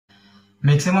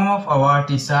Maximum of our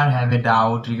teachers have a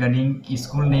doubt regarding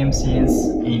school name change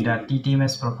in the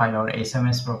TTMS profile or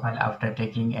SMS profile after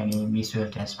taking any mutual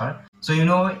transfer. So in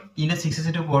the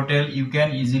 662 portal, you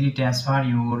can easily transfer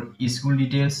your school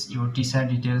details, your teacher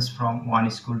details from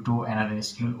one school to another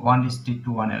school, one district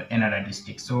to another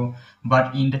district. So,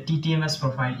 but in the TTMS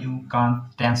profile, you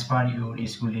can't transfer your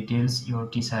school details, your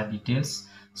teacher details.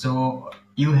 So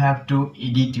you have to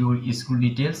edit your school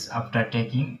details after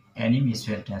taking any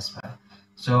mutual transfer.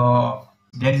 So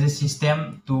there is a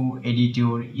system to edit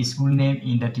your school name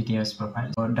in the TTMS profile.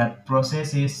 So that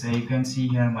process is, you can see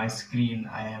here my screen.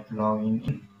 I have logged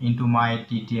into my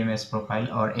TTMS profile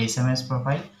or SMS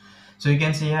profile. So you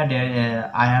can see here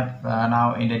there I have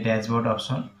now in the dashboard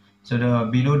option. So the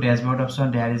below dashboard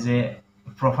option there is a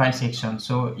profile section.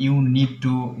 So you need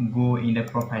to go in the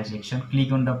profile section,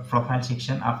 click on the profile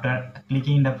section. After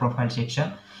clicking the profile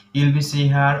section, you'll be see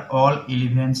here all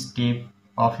 11 steps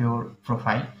of your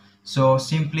profile. So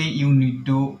simply you need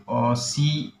to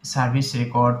see service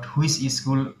record, which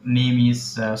school name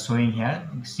is showing here.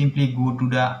 Simply go to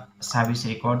the service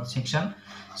record section.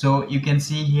 So you can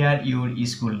see here your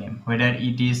school name, whether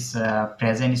it is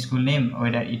present school name,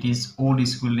 whether it is old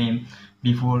school name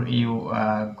before you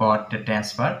got the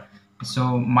transfer.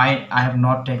 So I have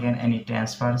not taken any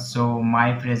transfer, so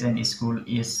my present school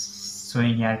is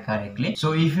showing here correctly.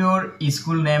 So if your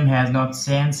school name has not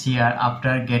changed here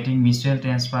after getting mutual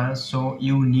transfer, so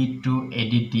you need to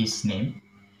edit this name.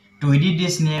 To edit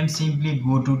this name, simply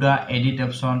go to the edit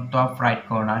option top right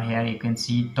corner. Here you can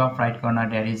see top right corner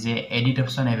there is a edit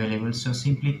option available. So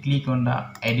simply click on the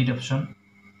edit option.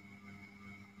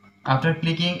 After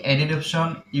clicking edit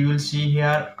option, you will see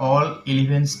here all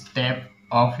 11 steps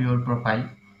of your profile.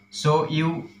 So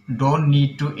you don't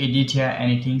need to edit here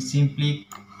anything. Simply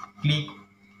click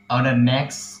on the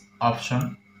next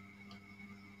option.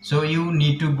 So you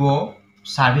need to go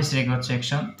service record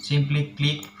section. Simply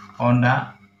click on the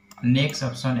next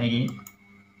option again.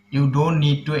 You don't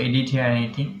need to edit here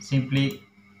anything. Simply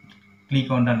click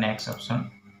on the next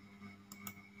option.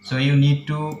 So you need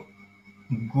to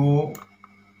go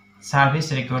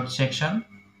service record section.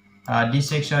 This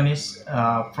section is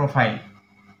profile.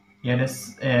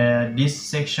 Yes, this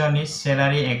section is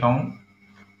salary account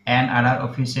and other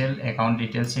official account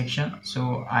details section.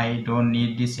 So I don't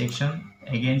need this section.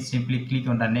 Again, simply click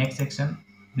on the next section,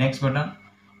 next button.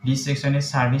 This section is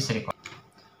service record.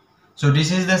 So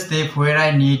this is the step where I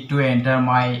need to enter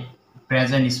my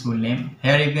present school name.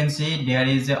 Here you can see there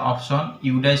is the option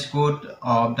UDAS code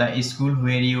of the school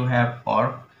where you have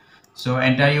worked. So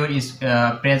enter your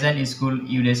present school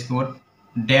UDAS code,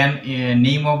 then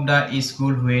name of the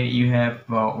school where you have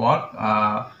worked.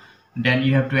 Then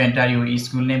you have to enter your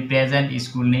school name, present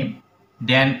school name.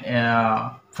 Then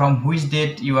from which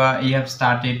date you have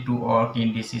started to work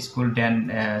in this school.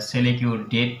 Then select your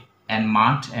date and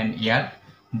month and year.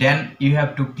 Then you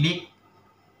have to click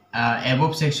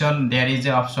above section. There is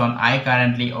the option I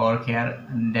currently work here.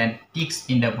 Then ticks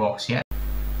in the box here.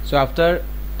 So after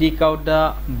tick out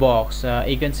the box,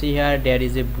 you can see here there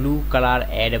is a blue color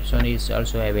add option is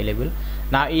also available.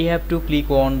 Now you have to click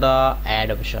on the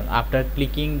add option. After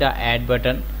clicking the add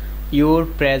button, your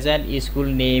present school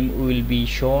name will be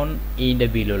shown in the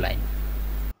below line.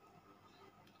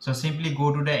 So simply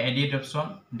go to the edit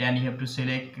option, then you have to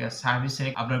select service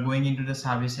record. After going into the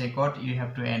service record, you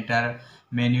have to enter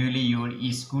manually your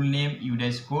school name,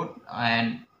 UDAS code,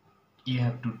 and you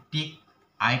have to tick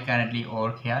I currently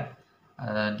work here.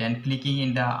 Then clicking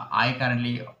in the I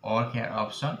currently work here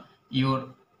option, your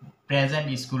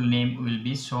present school name will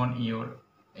be shown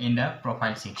in the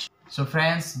profile section. So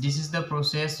friends, this is the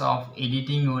process of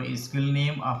editing your school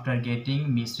name after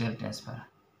getting mutual transfer.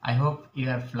 I hope you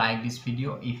have liked this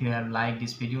video. If you have liked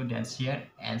this video, then share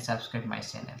and subscribe my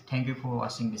channel. Thank you for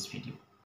watching this video.